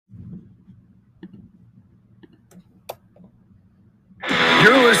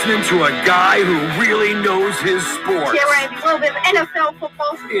You're listening to a guy who really knows his sports. Yeah, right. A little bit of NFL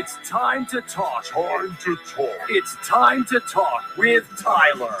football. It's time to talk. It's time to talk with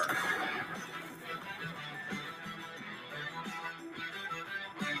Tyler.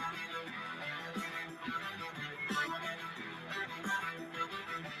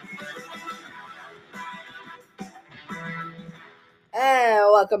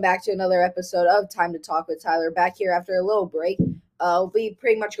 And welcome back to another episode of Time to Talk with Tyler. Back here after a little break. We'll be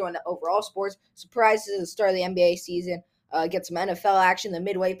pretty much going to overall sports. Surprises at the start of the NBA season. Get some NFL action, the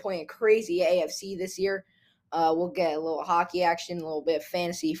midway point, and crazy AFC this year. We'll get a little hockey action, a little bit of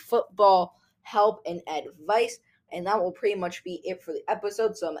fantasy football help and advice. And that will pretty much be it for the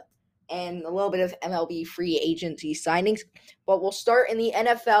episode. And a little bit of MLB free agency signings. But we'll start in the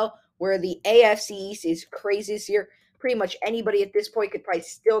NFL, where the AFC East is crazy this year. Pretty much anybody at this point could probably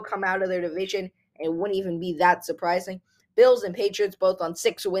still come out of their division, and it wouldn't even be that surprising. Bills and Patriots both on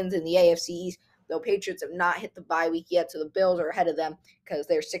 6 wins in the AFC East, though Patriots have not hit the bye week yet, so the Bills are ahead of them because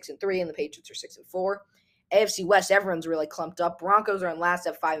they're 6-3 and the Patriots are 6-4. AFC West, everyone's really clumped up. Broncos are in last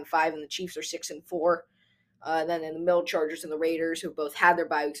at 5-5, and the Chiefs are 6-4. Then in the middle, Chargers and the Raiders, who both had their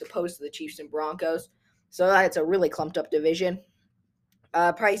bye weeks, opposed to the Chiefs and Broncos. So that's a really clumped up division.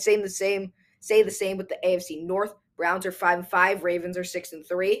 Probably say the same with the AFC North. Browns are 5-5. Ravens are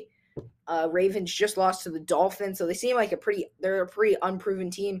 6-3. Ravens just lost to the Dolphins, so they seem like they're a pretty unproven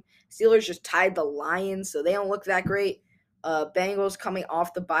team. Steelers just tied the Lions, so they don't look that great. Bengals coming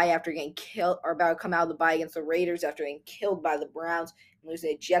off the bye after getting killed, are about to come out of the bye against the Raiders after getting killed by the Browns and losing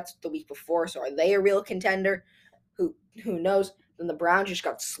the Jets the week before. So are they a real contender? Who knows? Then the Browns just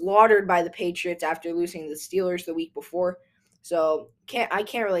got slaughtered by the Patriots after losing the Steelers the week before. So I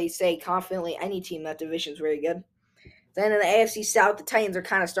can't really say confidently any team in that division is very good. Then in the AFC South, the Titans are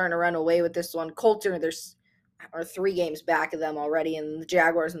kind of starting to run away with this one. Colts are 3 games back of them already, and the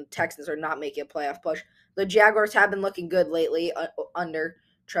Jaguars and the Texans are not making a playoff push. The Jaguars have been looking good lately under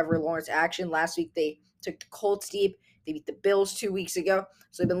Trevor Lawrence action. Last week they took the Colts deep. They beat the Bills 2 weeks ago,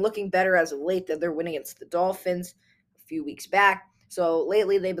 so they've been looking better as of late. That they're winning against the Dolphins a few weeks back. So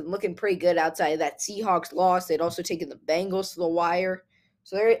lately they've been looking pretty good outside of that Seahawks loss. They'd also taken the Bengals to the wire,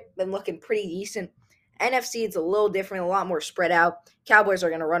 so they've been looking pretty decent. NFC, it's a little different, a lot more spread out. Cowboys are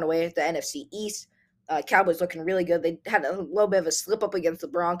going to run away with the NFC East. Cowboys looking really good. They had a little bit of a slip-up against the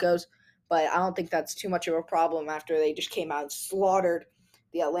Broncos, but I don't think that's too much of a problem after they just came out and slaughtered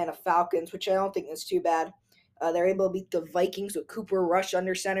the Atlanta Falcons, which I don't think is too bad. They're able to beat the Vikings with Cooper Rush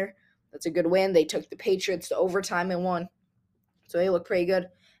under center. That's a good win. They took the Patriots to overtime and won, so they look pretty good.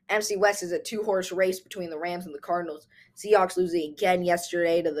 NFC West is a 2-horse race between the Rams and the Cardinals. Seahawks losing again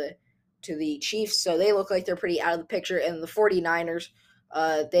yesterday to the Chiefs, so they look like they're pretty out of the picture. And the 49ers,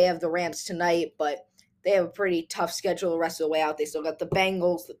 they have the Rams tonight, but they have a pretty tough schedule the rest of the way out. They still got the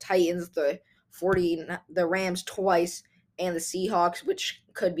Bengals, the Titans, the Rams twice, and the Seahawks, which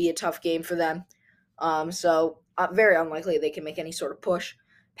could be a tough game for them. So very unlikely they can make any sort of push.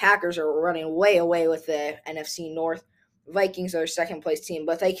 Packers are running way away with the NFC North. Vikings are their second-place team,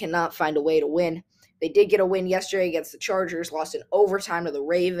 but they cannot find a way to win. They did get a win yesterday against the Chargers, lost in overtime to the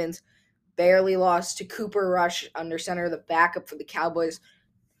Ravens. Barely lost to Cooper Rush under center, the backup for the Cowboys,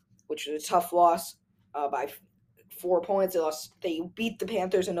 which was a tough loss by 4 points. They beat the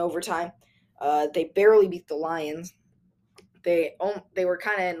Panthers in overtime. They barely beat the Lions. They were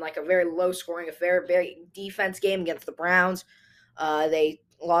kind of in like a very low-scoring affair, very defense game against the Browns. They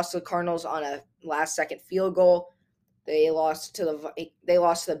lost to the Cardinals on a last-second field goal. They lost to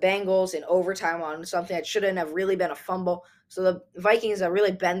the Bengals in overtime on something that shouldn't have really been a fumble. So the Vikings have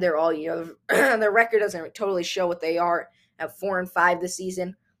really been there all year. Their record doesn't totally show what they are at 4-5 this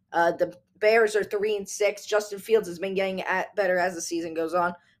season. The Bears are 3-6. Justin Fields has been getting better as the season goes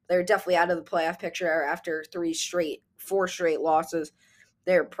on. They're definitely out of the playoff picture after 4 straight losses.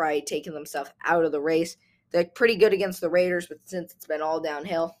 They're probably taking themselves out of the race. They're pretty good against the Raiders, but since it's been all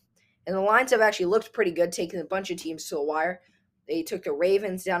downhill. And the Lions have actually looked pretty good, taking a bunch of teams to the wire. They took the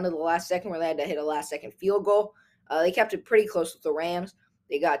Ravens down to the last second where they had to hit a last-second field goal. They kept it pretty close with the Rams.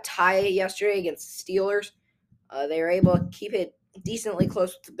 They got a tie yesterday against the Steelers. They were able to keep it decently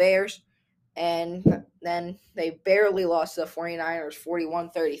close with the Bears. And then they barely lost to the 49ers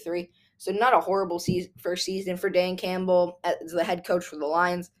 41-33. So not a horrible first season for Dan Campbell as the head coach for the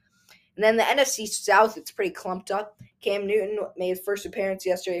Lions. And then the NFC South, it's pretty clumped up. Cam Newton made his first appearance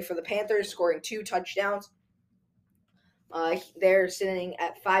yesterday for the Panthers, scoring 2 touchdowns. They're sitting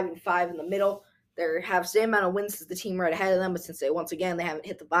at 5-5 in the middle. They have the same amount of wins as the team right ahead of them, but since they haven't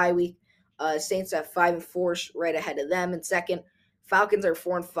hit the bye week, Saints have 5-4 right ahead of them in second. Falcons are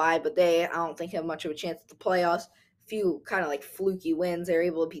 4-5, but I don't think have much of a chance at the playoffs. few kind of like fluky wins. They were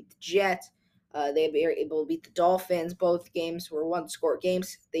able to beat the Jets. They were able to beat the Dolphins. Both games were one-score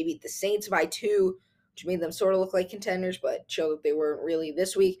games. They beat the Saints by 2, which made them sort of look like contenders, but showed that they weren't really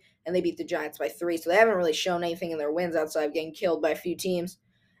this week. And they beat the Giants by 3. So they haven't really shown anything in their wins outside of getting killed by a few teams.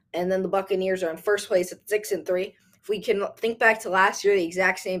 And then the Buccaneers are in first place at 6-3. If we can think back to last year, the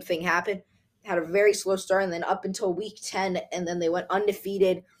exact same thing happened. Had a very slow start, and then up until week 10, and then they went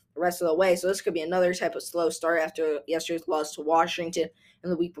undefeated the rest of the way. So this could be another type of slow start after yesterday's loss to Washington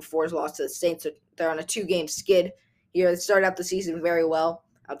and the week before's loss to the Saints. So they're on a 2-game skid here. They started out the season very well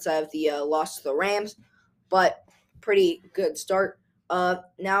outside of the loss to the Rams, but pretty good start.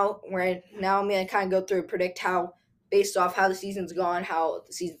 Now I'm going to kind of go through and predict how, based off how the season's gone, how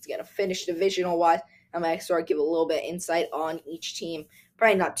the season's going to finish divisional-wise. I'm going to sort of give a little bit of insight on each team.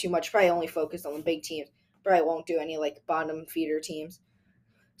 Probably not too much. Probably only focus on the big teams. Probably won't do any like bottom feeder teams.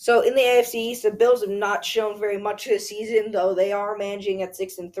 So in the AFC East, the Bills have not shown very much this season, though they are managing at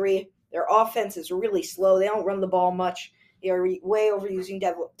 6-3. Their offense is really slow. They don't run the ball much. They are way overusing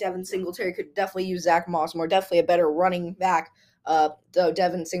Devin Singletary. Could definitely use Zach Moss more. Definitely a better running back, though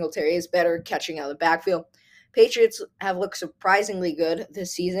Devin Singletary is better catching out of the backfield. Patriots have looked surprisingly good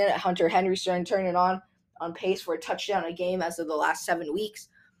this season. Hunter Henry starting to turn it on pace for a touchdown a game as of the last 7 weeks.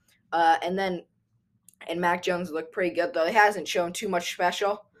 And Mac Jones looked pretty good, though he hasn't shown too much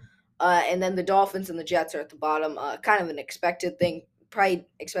special. And then the Dolphins and the Jets are at the bottom. Kind of an expected thing. Probably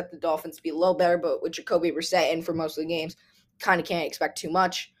expect the Dolphins to be a little better, but with Jacoby Brissett in for most of the games, kind of can't expect too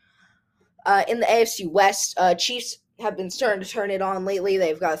much. In the AFC West, Chiefs have been starting to turn it on lately.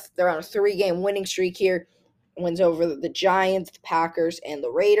 They're on a 3-game winning streak here. Wins over the Giants, the Packers, and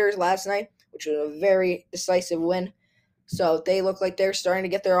the Raiders last night, which was a very decisive win. So they look like they're starting to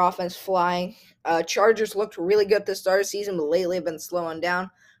get their offense flying. Chargers looked really good at the start of the season, but lately have been slowing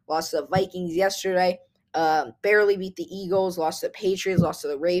down. Lost to the Vikings yesterday. Barely beat the Eagles. Lost to the Patriots. Lost to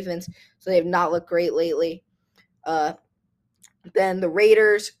the Ravens. So they have not looked great lately. Then the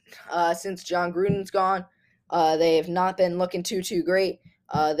Raiders, since John Gruden's gone, they have not been looking too great.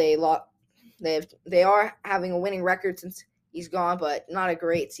 They are having a winning record since he's gone, but not a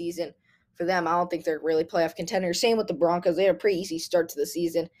great season for them. I don't think they're really playoff contenders. Same with the Broncos. They had a pretty easy start to the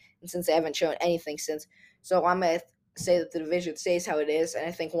season, and since they haven't shown anything since. So I'm going to say that the division stays how it is, and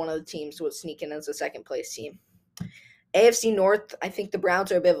I think one of the teams would sneak in as a second-place team. AFC North, I think the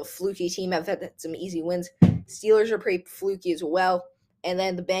Browns are a bit of a fluky team. I've had some easy wins. Steelers are pretty fluky as well, and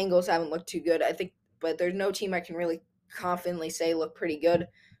then the Bengals haven't looked too good, I think, but there's no team I can really confidently say look pretty good.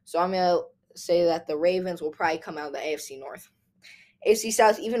 So I'm going to say that the Ravens will probably come out of the AFC North. AFC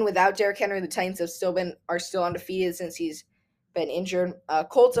South, even without Derrick Henry, the Titans are still undefeated since he's been injured.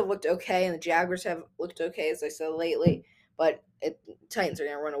 Colts have looked okay, and the Jaguars have looked okay, as I said lately, but Titans are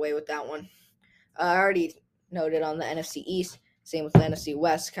going to run away with that one. I already noted on the NFC East, same with the NFC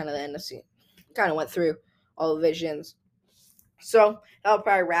West, the NFC kind of went through all the divisions. So that'll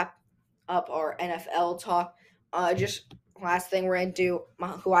probably wrap up our NFL talk. Just last thing we're going to do,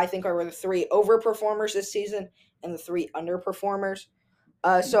 who I think are the 3 overperformers this season and the 3 underperformers.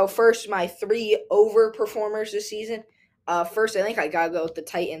 So first, my 3 overperformers this season. First, I think I got to go with the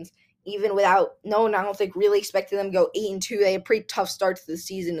Titans. Even without, I don't think really expected them to go 8-2. They had a pretty tough start to the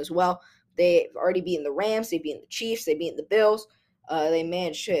season as well. They've already beaten the Rams. They've beaten the Chiefs. They've beaten the Bills. They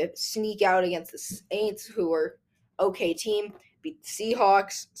managed to sneak out against the Saints, who were okay team. Beat the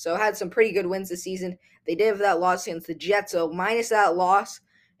Seahawks. So had some pretty good wins this season. They did have that loss against the Jets. So minus that loss,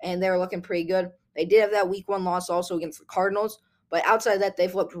 and they're looking pretty good. They did have that week 1 loss also against the Cardinals. But outside of that,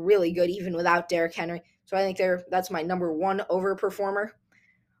 they've looked really good even without Derrick Henry. So I think that's my number 1 overperformer.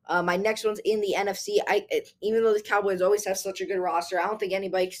 My next one's in the NFC. Even though the Cowboys always have such a good roster, I don't think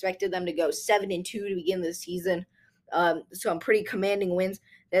anybody expected them to go 7-2 to begin the season. Some pretty commanding wins.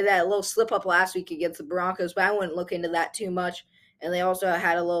 They had that little slip-up last week against the Broncos, but I wouldn't look into that too much. And they also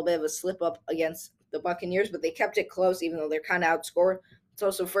had a little bit of a slip-up against the Buccaneers, but they kept it close even though they're kind of outscored. It's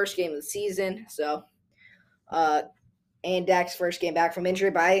also first game of the season, so and Dak's first game back from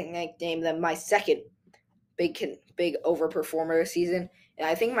injury, but I named them my second big overperformer this season. And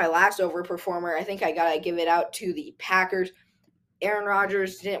I think my last overperformer, I think I got to give it out to the Packers. Aaron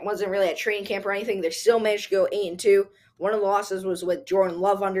Rodgers wasn't really at training camp or anything. They still managed to go 8-2. One of the losses was with Jordan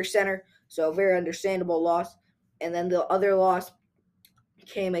Love under center, so a very understandable loss. And then the other loss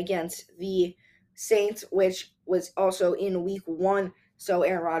came against the Saints, which was also in week 1. So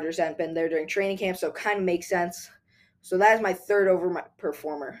Aaron Rodgers hadn't been there during training camp, so it kind of makes sense. So that is my third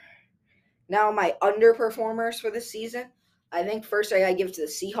overperformer. Now my underperformers for this season. I think first I got to give it to the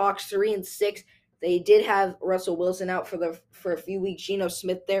Seahawks, 3-6. They did have Russell Wilson out for a few weeks, Geno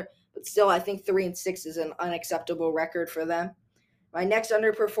Smith there, but but still, I think 3-6 is an unacceptable record for them. My next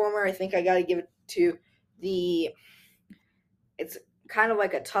underperformer, I think I got to give it to it's kind of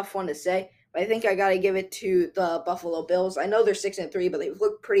like a tough one to say, but I think I got to give it to the Buffalo Bills. I know they're 6-3, but they've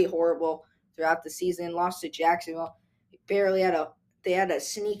looked pretty horrible throughout the season. Lost to Jacksonville. They had to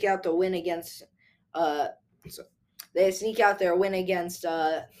sneak out the win against they had to sneak out their win against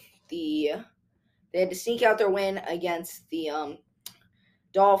they had to sneak out their win against the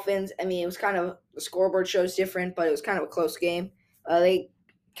Dolphins. I mean, it was kind of, the scoreboard shows different, but it was kind of a close game. It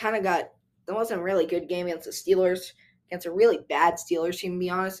wasn't a really good game against the Steelers, against a really bad Steelers team, to be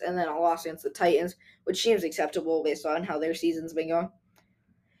honest, and then a loss against the Titans, which seems acceptable based on how their season's been going.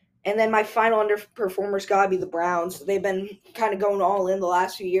 And then my final underperformer's got to be the Browns. They've been kind of going all in the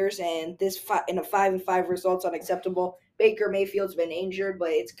last few years, and in a 5-5 result's unacceptable. Baker Mayfield's been injured,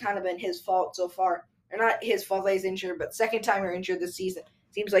 but it's kind of been his fault so far. Or not his fault that he's injured, but second time they're injured this season.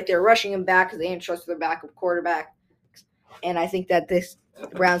 Seems like they're rushing him back because they didn't trust their backup quarterback. And I think that this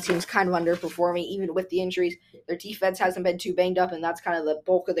Browns team's kind of underperforming, even with the injuries. Their defense hasn't been too banged up, and that's kind of the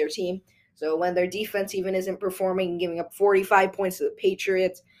bulk of their team. So when their defense even isn't performing, giving up 45 points to the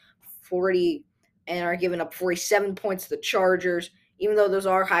Patriots, and are giving up 47 points to the Chargers, even though those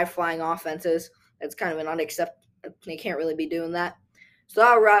are high-flying offenses, that's kind of an unacceptable. They can't really be doing that. So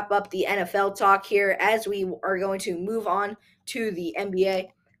I'll wrap up the NFL talk here as we are going to move on to the NBA.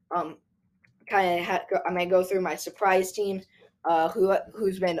 I'm going to go through my surprise teams,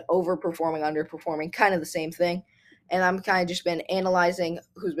 who's been overperforming, underperforming, kind of the same thing. And I'm kind of just been analyzing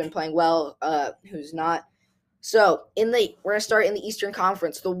who's been playing well, who's not. So we're going to start in the Eastern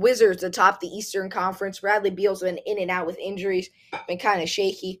Conference. The Wizards atop the Eastern Conference. Bradley Beal's been in and out with injuries, been kind of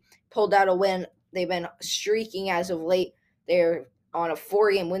shaky. Pulled out a win. They've been streaking as of late. They're on a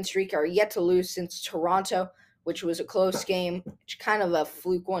 4-game win streak, are yet to lose since Toronto, which was a close game, which kind of a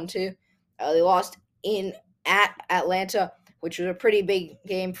fluke one too. They lost at Atlanta, which was a pretty big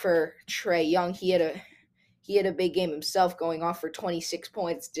game for Trae Young. He had a big game himself, going off for 26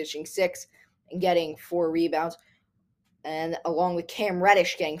 points, dishing 6, and getting 4 rebounds, and along with Cam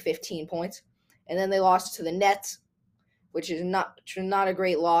Reddish getting 15 points. And then they lost to the Nets, which is not a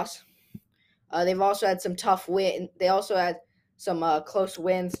great loss. They've also had some tough win. They also had some close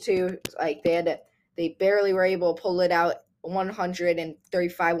wins too. Like they barely were able to pull it out,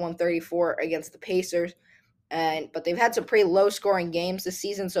 135-134 against the Pacers, but they've had some pretty low scoring games this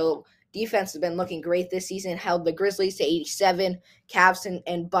season. So defense has been looking great this season. Held the Grizzlies to 87, Cavs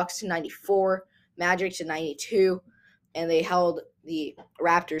and Bucks to 94, Magic to 92, and they held the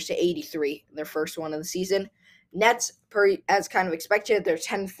Raptors to 83, their first one of the season. Nets, as kind of expected, they're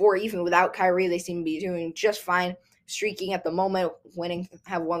 10-4 even without Kyrie. They seem to be doing just fine, streaking at the moment,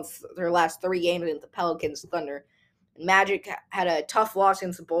 have won their last 3 games against the Pelicans, Thunder. Magic had a tough loss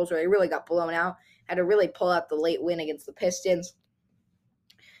against the Bulls where they really got blown out. Had to really pull out the late win against the Pistons.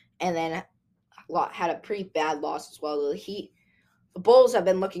 And then had a pretty bad loss as well to the Heat. The Bulls have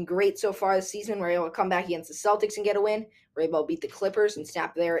been looking great so far this season. We're able to come back against the Celtics and get a win. We're able to beat the Clippers and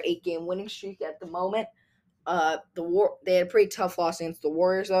snap their 8-game winning streak at the moment. They had a pretty tough loss against the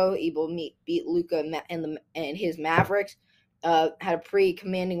Warriors, though, able to beat Luka and his Mavericks. Had a pretty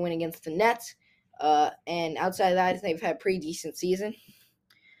commanding win against the Nets. And outside of that, they've had a pretty decent season.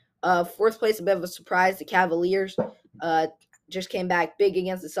 Fourth place, a bit of a surprise. The Cavaliers just came back big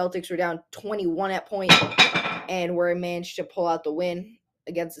against the Celtics. We're down 21 at point, and we managed to pull out the win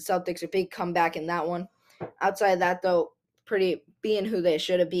against the Celtics. A big comeback in that one. Outside of that, though, pretty being who they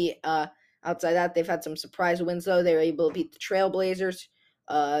should have beat. Outside of that, they've had some surprise wins, though. They were able to beat the Trailblazers.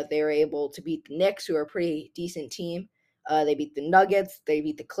 They were able to beat the Knicks, who are a pretty decent team. They beat the Nuggets. They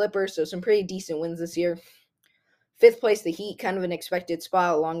beat the Clippers. So some pretty decent wins this year. Fifth place, the Heat, kind of an expected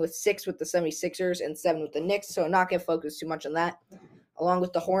spot, along with 6 with the 76ers and 7 with the Knicks. So not going to focus too much on that, along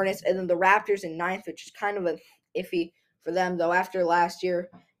with the Hornets. And then the Raptors in 9th, which is kind of a iffy for them, though after last year,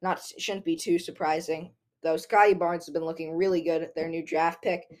 shouldn't be too surprising. Though Scotty Barnes has been looking really good at their new draft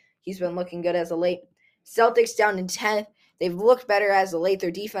pick. He's been looking good as of late. Celtics down in 10th. They've looked better as of late.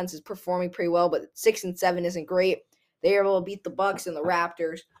 Their defense is performing pretty well, but 6-7 isn't great. They were able to beat the Bucks and the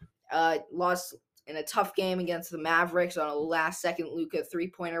Raptors. Lost in a tough game against the Mavericks on a last-second Luka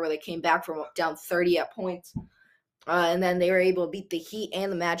three-pointer where they came back from down 30 at points. And then they were able to beat the Heat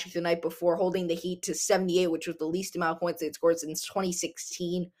and the Magic the night before, holding the Heat to 78, which was the least amount of points they'd scored since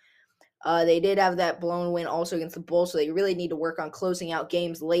 2016. They did have that blown win also against the Bulls, so they really need to work on closing out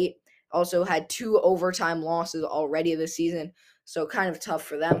games late. Also had 2 overtime losses already this season, so kind of tough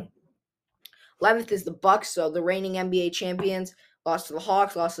for them. 11th is the Bucks, so the reigning NBA champions, lost to the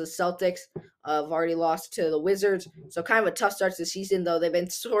Hawks, lost to the Celtics, have already lost to the Wizards. So kind of a tough start to the season, though they've been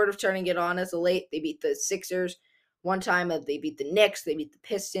sort of turning it on as of late. They beat the Sixers one time, they beat the Knicks, they beat the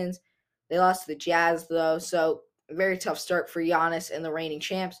Pistons. They lost to the Jazz, though, so a very tough start for Giannis and the reigning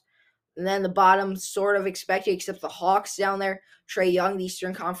champs. And then the bottom sort of expected, except the Hawks down there. Trae Young, the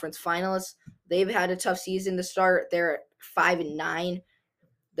Eastern Conference finalists, they've had a tough season to start. They're at 5-9,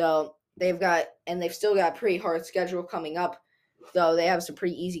 though they've still got a pretty hard schedule coming up. Though they have some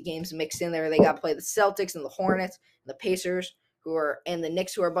pretty easy games mixed in there. They got to play the Celtics and the Hornets, and the Pacers, and the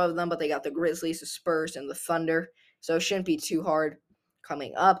Knicks, who are above them, but they got the Grizzlies, the Spurs, and the Thunder. So it shouldn't be too hard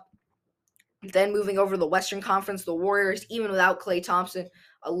coming up. Then moving over to the Western Conference, the Warriors, even without Klay Thompson,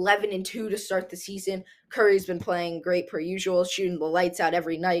 11-2 to start the season. Curry's been playing great per usual, shooting the lights out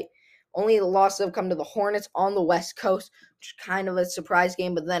every night. Only the losses have come to the Hornets on the West Coast, which is kind of a surprise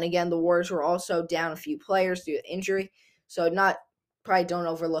game. But then again, the Warriors were also down a few players due to injury. So probably don't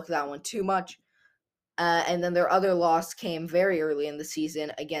overlook that one too much. And then their other loss came very early in the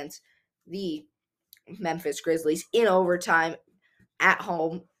season against the Memphis Grizzlies in overtime at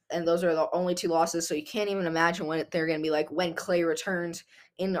home. And those are the only two losses, so you can't even imagine what they're going to be like when Klay returns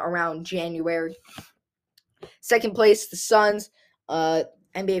in around January. Second place, the Suns, NBA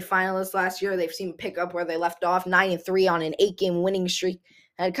finalists last year. They've seen pick up where they left off, 9-3 on an 8-game winning streak.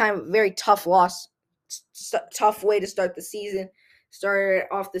 Had kind of a very tough loss, tough way to start the season. Started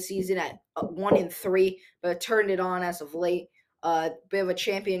off the season at 1-3, but turned it on as of late. Bit of a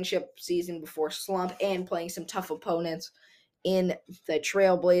championship season before slump and playing some tough opponents in the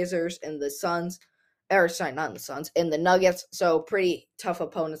Trailblazers and the Suns, not the Suns, and the Nuggets. So pretty tough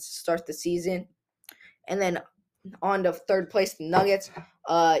opponents to start the season. And then on to third place, the Nuggets.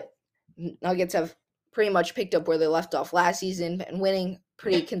 Nuggets have pretty much picked up where they left off last season and winning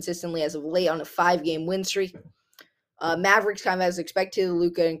pretty consistently as of late on a 5-game win streak. Mavericks kind of as expected.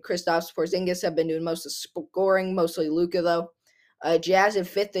 Luka and Kristaps Porzingis have been doing most of the scoring, mostly Luka though. Jazz in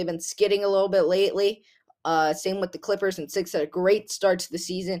fifth. They've been skidding a little bit lately. Same with the Clippers in sixth. Had a great start to the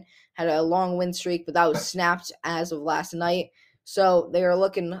season. Had a long win streak, but that was snapped as of last night. So they are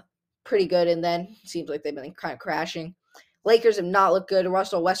looking pretty good, and then seems like they've been kind of crashing. Lakers have not looked good.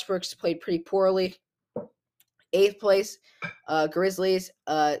 Russell Westbrook's played pretty poorly. Eighth place, Grizzlies.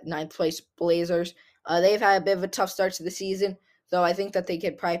 Ninth place, Blazers. They've had a bit of a tough start to the season, though I think that they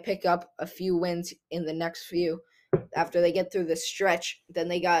could probably pick up a few wins in the next few. After they get through this stretch, then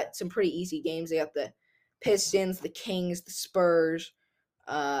they got some pretty easy games. They got the Pistons, the Kings, the Spurs.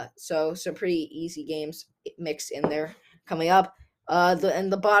 So some pretty easy games mixed in there coming up.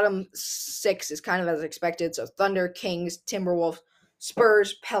 And the bottom six is kind of as expected. So Thunder, Kings, Timberwolves,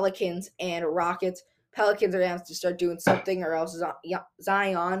 Spurs, Pelicans, and Rockets. Pelicans are going to have to start doing something, or else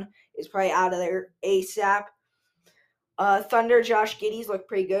Zion is probably out of there ASAP. Thunder, Josh Giddey's look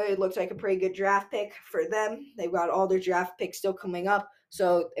pretty good. It looks like a pretty good draft pick for them. They've got all their draft picks still coming up.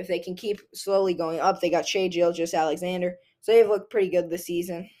 So if they can keep slowly going up, they got Shai Gilgeous-Alexander. So they've looked pretty good this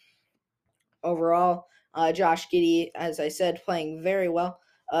season. Overall, Josh Giddey, as I said, playing very well.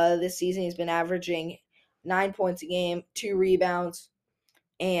 This season he's been averaging 9 points a game, 2 rebounds,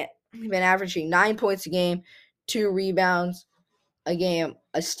 and he's been averaging 9 points a game, 2 rebounds a game,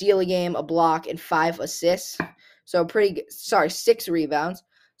 a steal a game, a block, and 5 assists. So 6 rebounds.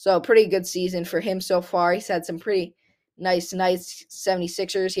 So pretty good season for him so far. He's had some pretty nice nights.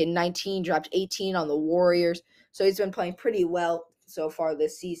 76ers, he had 19, dropped 18 on the Warriors. So he's been playing pretty well so far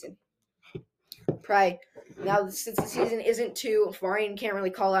this season. Now, since the season isn't too far in, you can't really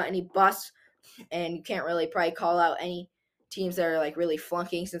call out any busts, and you can't really probably call out any teams that are like really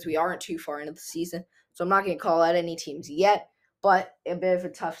flunking since we aren't too far into the season. So I'm not going to call out any teams yet, but a bit of a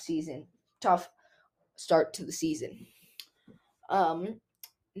tough start to the season.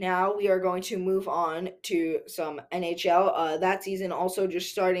 Now we are going to move on to some NHL. That season also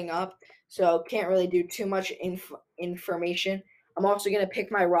just starting up, so can't really do too much information. I'm also going to pick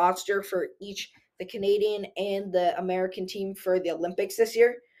my roster for each the Canadian and the American team for the Olympics this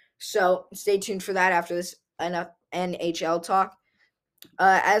year. So stay tuned for that after this NHL talk.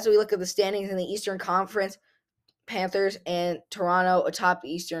 As we look at the standings in the Eastern Conference, Panthers and Toronto atop the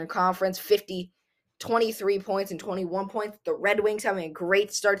Eastern Conference, 23 points and 21 points. The Red Wings having a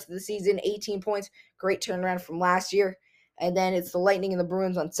great start to the season, 18 points, great turnaround from last year. And then it's the Lightning and the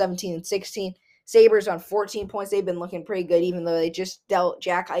Bruins on 17 and 16. Sabres on 14 points. They've been looking pretty good, even though they just dealt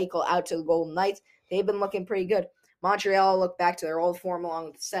Jack Eichel out to the Golden Knights. They've been looking pretty good. Montreal look back to their old form along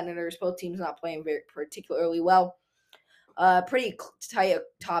with the Senators. Both teams not playing very particularly well. Pretty tight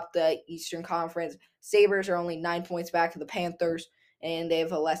atop the Eastern Conference. Sabres are only 9 points back of the Panthers, and they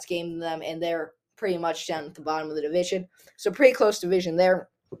have a less game than them, and they're pretty much down at the bottom of the division. So pretty close division there.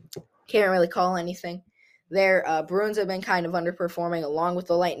 Can't really call anything there. Bruins have been kind of underperforming along with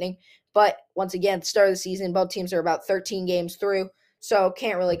the Lightning. But once again, at the start of the season, both teams are about 13 games through, so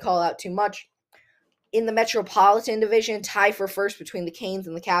can't really call out too much. In the Metropolitan Division, tie for first between the Canes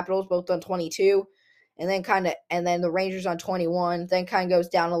and the Capitals, both on 22, and then the Rangers on 21. Then kind of goes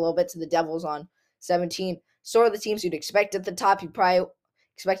down a little bit to the Devils on 17. So are the teams you'd expect at the top. You'd probably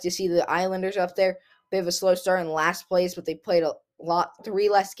expect to see the Islanders up there. Bit of a slow start in last place, but they played a lot, 3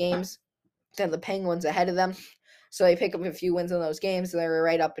 less games than the Penguins ahead of them. So they pick up a few wins in those games, and they're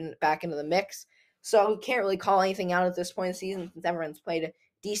right up and back into the mix. So can't really call anything out at this point in the season since everyone's played a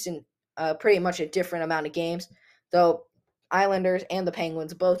decent, pretty much a different amount of games. Though Islanders and the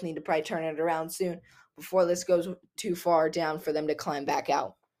Penguins both need to probably turn it around soon before this goes too far down for them to climb back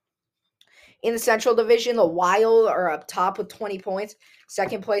out. In the Central Division, the Wild are up top with 20 points.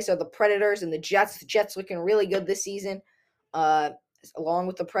 Second place are the Predators and the Jets. The Jets looking really good this season, along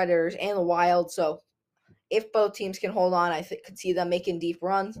with the Predators and the Wild. So if both teams can hold on, I could see them making deep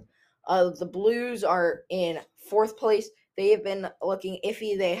runs. The Blues are in fourth place. They have been looking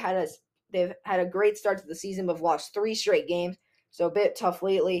iffy. They've had a great start to the season, but have lost 3 straight games, so a bit tough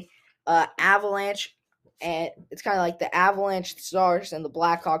lately. Avalanche, and it's kind of like the Avalanche, the Stars, and the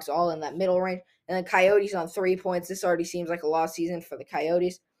Blackhawks all in that middle range. And the Coyotes on 3 points. This already seems like a lost season for the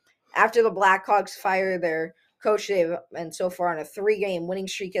Coyotes. After the Blackhawks fire their coach, they've been so far on a 3-game winning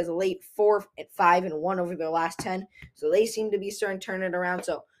streak as a late 4-5-1 over their last 10. So they seem to be starting to turn it around.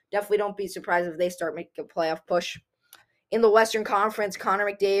 So definitely don't be surprised if they start making a playoff push. In the Western Conference, Connor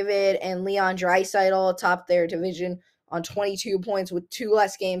McDavid and Leon Draisaitl atop their division on 22 points with 2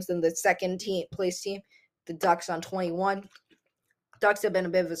 less games than the second place team, the Ducks on 21. Ducks have been a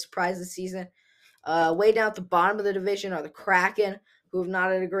bit of a surprise this season. Way down at the bottom of the division are the Kraken, who have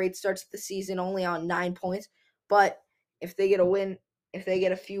not had a great start to the season, only on 9 points. But if they get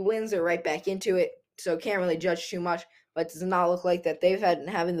a few wins, they're right back into it. So can't really judge too much. But it does not look like that they've had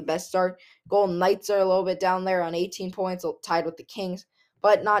having the best start. Golden Knights are a little bit down there on 18 points, tied with the Kings,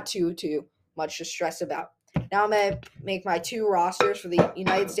 but not too much to stress about. Now I'm going to make my 2 rosters for the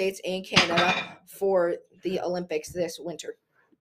United States and Canada for the Olympics this winter.